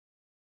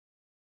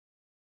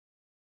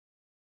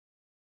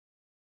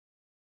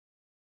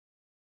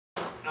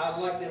I'd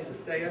like them to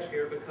stay up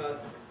here because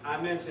I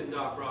mentioned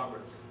Doc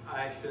Roberts.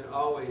 I should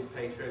always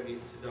pay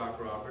tribute to Doc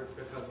Roberts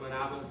because when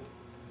I was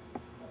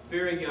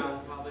very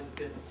young, probably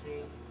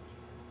 15,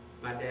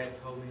 my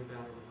dad told me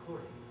about a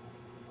recording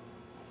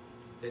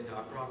that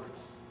Doc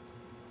Roberts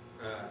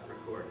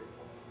recorded.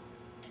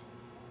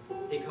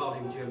 He called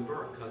him Jim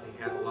Burke because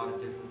he had a lot of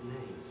different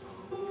names on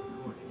the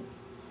recording.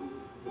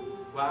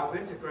 Well, I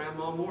went to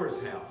Grandma Moore's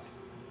house,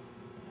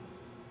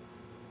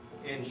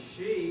 and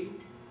she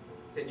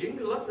said, "You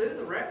can look through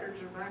the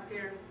records are back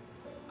there."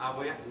 I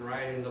went and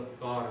right in the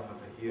bottom of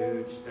a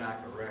huge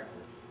stack of records,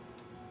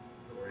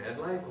 the red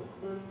label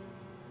was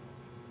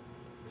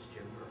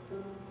Jim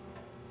Burke.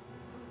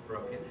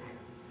 Broke in half.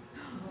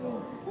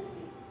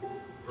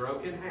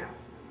 Broke in half.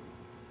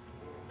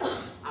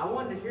 I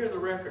wanted to hear the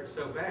record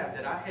so bad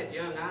that I had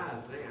young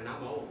eyes then.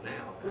 I'm old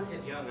now, but I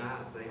had young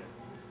eyes then.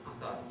 I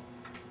thought,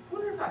 I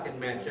wonder if I could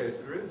match those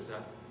grooves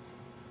up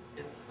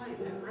and play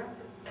that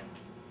record.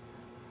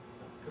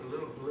 Put a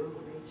little glue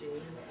on each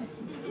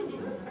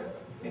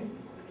end.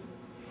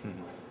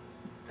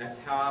 That's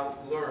how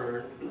I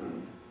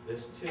learned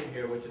this tune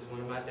here, which is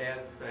one of my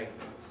dad's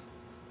favorites.